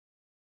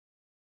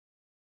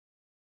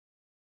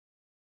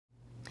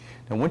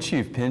Now, once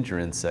you've pinned your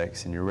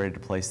insects and you're ready to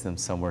place them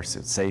somewhere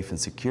safe and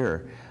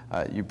secure,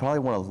 you probably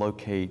want to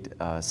locate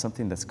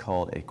something that's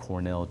called a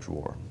Cornell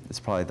drawer. It's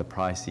probably the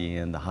pricey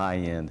end, the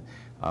high-end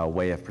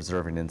way of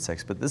preserving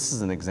insects, but this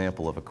is an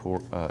example of a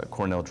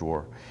Cornell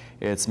drawer.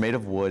 It's made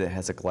of wood, it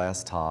has a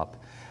glass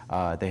top.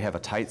 They have a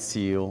tight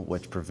seal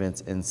which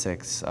prevents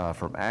insects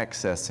from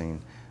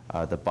accessing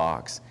the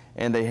box,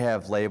 and they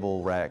have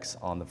label racks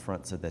on the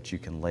front so that you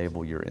can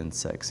label your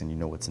insects and you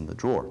know what's in the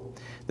drawer.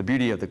 The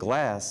beauty of the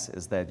glass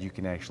is that you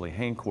can actually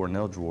hang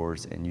Cornell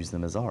drawers and use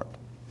them as art.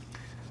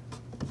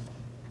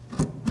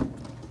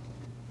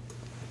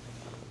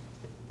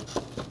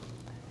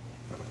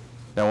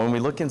 Now, when we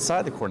look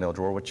inside the Cornell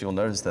drawer, what you'll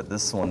notice that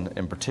this one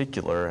in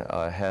particular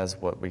has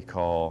what we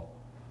call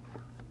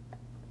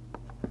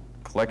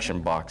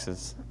collection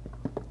boxes,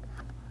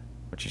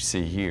 which you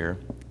see here.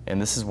 And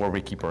this is where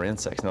we keep our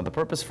insects. Now, the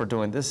purpose for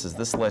doing this is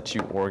this lets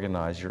you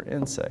organize your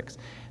insects.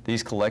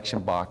 These collection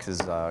boxes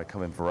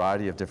come in a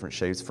variety of different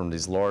shapes, from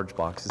these large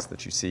boxes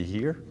that you see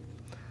here,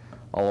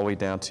 all the way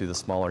down to the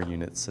smaller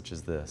units such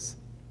as this.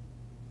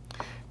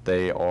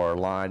 They are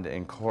lined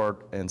in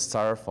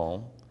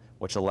styrofoam,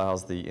 which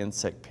allows the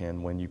insect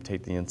pin, when you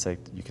take the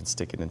insect, you can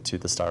stick it into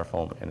the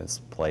styrofoam and it's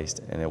placed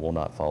and it will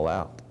not fall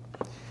out.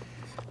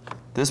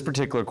 This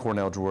particular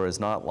Cornell drawer is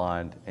not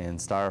lined in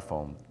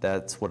styrofoam.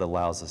 That's what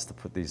allows us to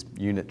put these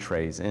unit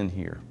trays in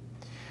here.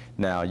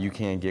 Now, you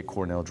can get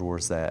Cornell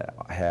drawers that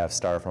have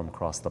styrofoam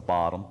across the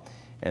bottom,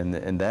 and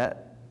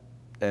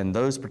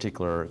those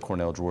particular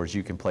Cornell drawers,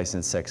 you can place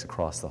insects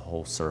across the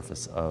whole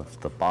surface of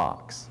the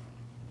box.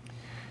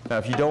 Now,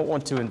 if you don't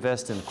want to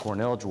invest in a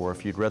Cornell drawer,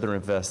 if you'd rather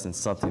invest in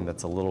something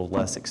that's a little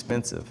less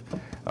expensive,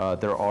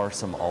 there are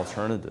some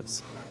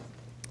alternatives,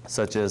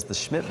 such as the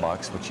Schmidt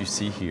Box, which you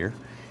see here.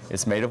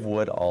 It's made of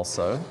wood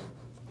also.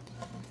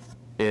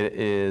 It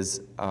is,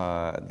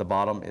 the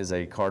bottom is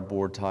a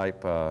cardboard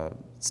type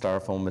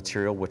styrofoam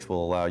material, which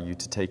will allow you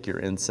to take your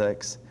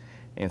insects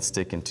and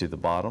stick into the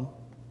bottom.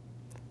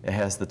 It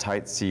has the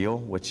tight seal,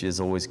 which is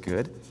always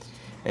good.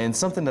 And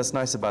something that's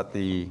nice about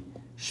the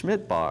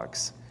Schmidt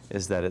Box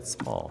is that it's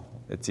small.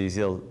 It's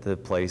easy to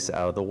place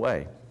out of the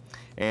way.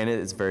 And it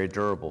is very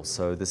durable,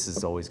 so this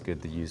is always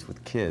good to use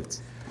with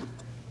kids.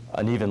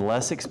 An even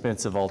less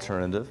expensive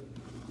alternative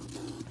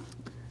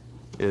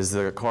is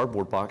the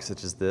cardboard box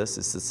such as this.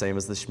 It's the same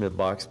as the Schmidt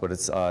Box, but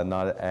it's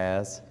not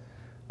as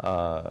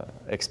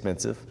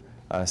expensive.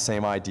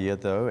 Same idea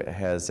though. It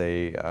has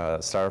a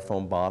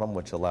styrofoam bottom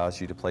which allows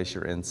you to place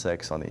your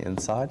insects on the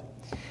inside.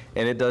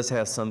 And it does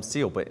have some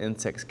seal, but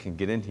insects can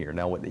get in here.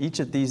 Now, with each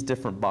of these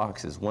different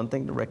boxes, one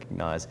thing to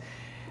recognize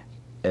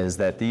is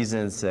that these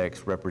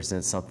insects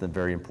represent something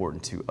very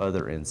important to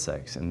other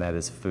insects, and that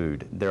is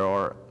food. There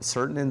are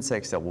certain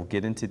insects that will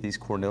get into these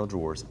Cornell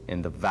drawers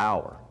and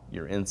devour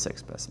your insect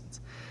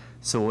specimens.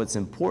 So it's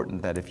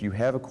important that if you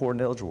have a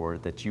Cornell drawer,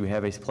 that you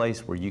have a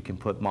place where you can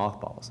put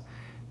mothballs.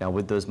 Now,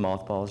 with those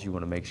mothballs, you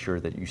want to make sure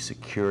that you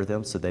secure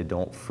them so they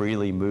don't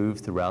freely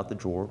move throughout the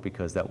drawer,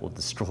 because that will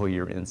destroy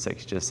your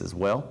insects just as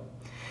well.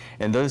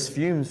 And those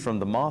fumes from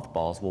the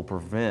mothballs will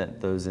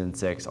prevent those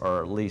insects,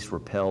 or at least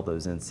repel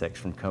those insects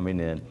from coming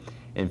in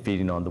and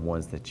feeding on the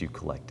ones that you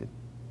collected.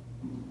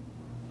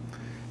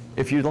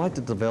 If you'd like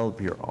to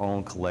develop your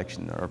own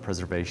collection or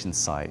preservation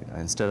site,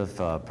 instead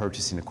of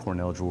purchasing a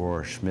Cornell drawer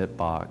or Schmidt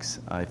Box,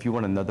 if you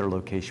want another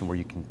location where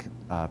you can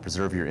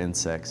preserve your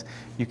insects,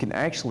 you can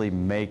actually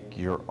make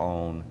your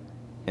own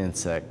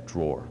insect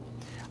drawer.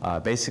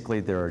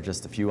 Basically, there are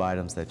just a few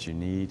items that you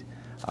need.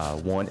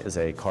 One is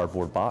a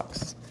cardboard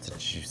box,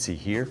 that you see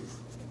here.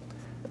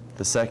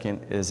 The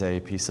second is a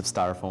piece of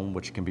styrofoam,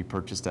 which can be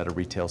purchased at a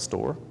retail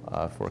store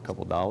for a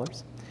couple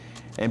dollars.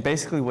 And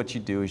basically what you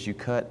do is you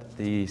cut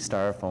the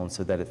styrofoam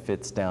so that it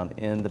fits down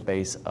in the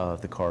base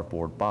of the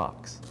cardboard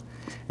box.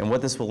 And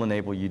what this will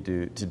enable you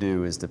to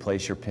do is to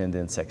place your pinned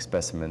insect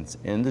specimens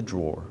in the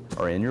drawer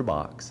or in your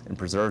box and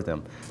preserve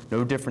them,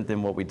 no different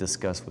than what we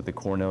discussed with the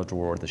Cornell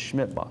drawer or the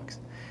Schmidt Box.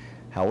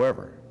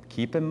 However,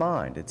 keep in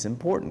mind, it's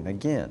important,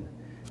 again,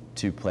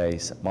 to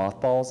place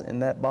mothballs in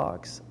that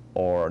box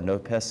or no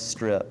pest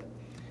strip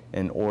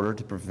in order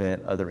to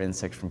prevent other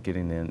insects from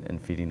getting in and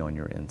feeding on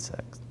your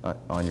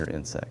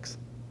insects.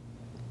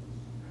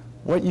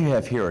 What you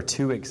have here are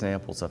two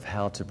examples of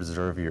how to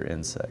preserve your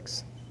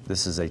insects.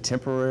 This is a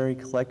temporary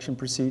collection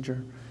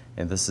procedure,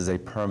 and this is a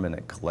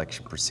permanent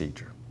collection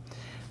procedure.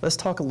 Let's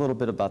talk a little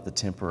bit about the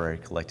temporary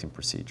collecting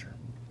procedure.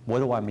 What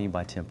do I mean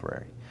by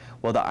temporary?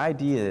 Well, the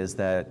idea is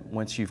that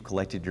once you've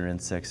collected your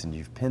insects and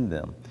you've pinned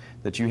them,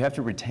 that you have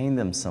to retain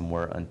them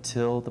somewhere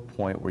until the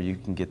point where you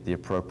can get the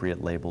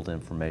appropriate labeled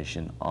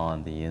information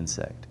on the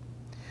insect.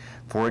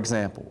 For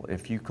example,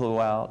 if you go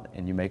out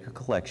and you make a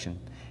collection,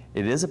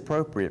 it is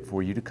appropriate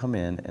for you to come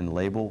in and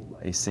label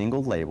a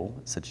single label,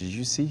 such as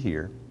you see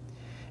here,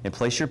 and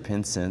place your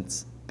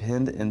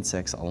pinned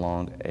insects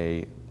along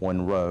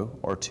one row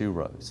or two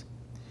rows.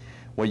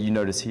 What you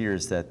notice here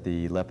is that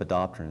the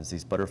lepidopterans,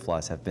 these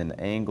butterflies, have been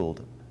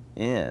angled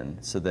in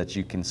so that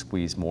you can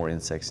squeeze more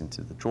insects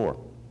into the drawer.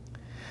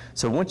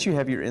 So once you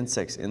have your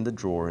insects in the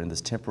drawer in this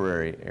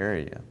temporary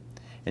area,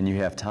 and you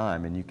have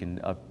time and you can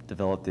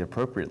develop the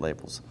appropriate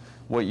labels.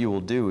 What you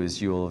will do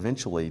is you will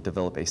eventually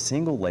develop a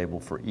single label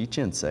for each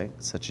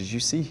insect, such as you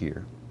see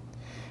here,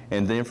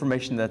 and the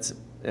information that's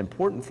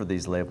important for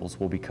these labels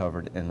will be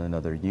covered in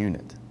another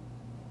unit.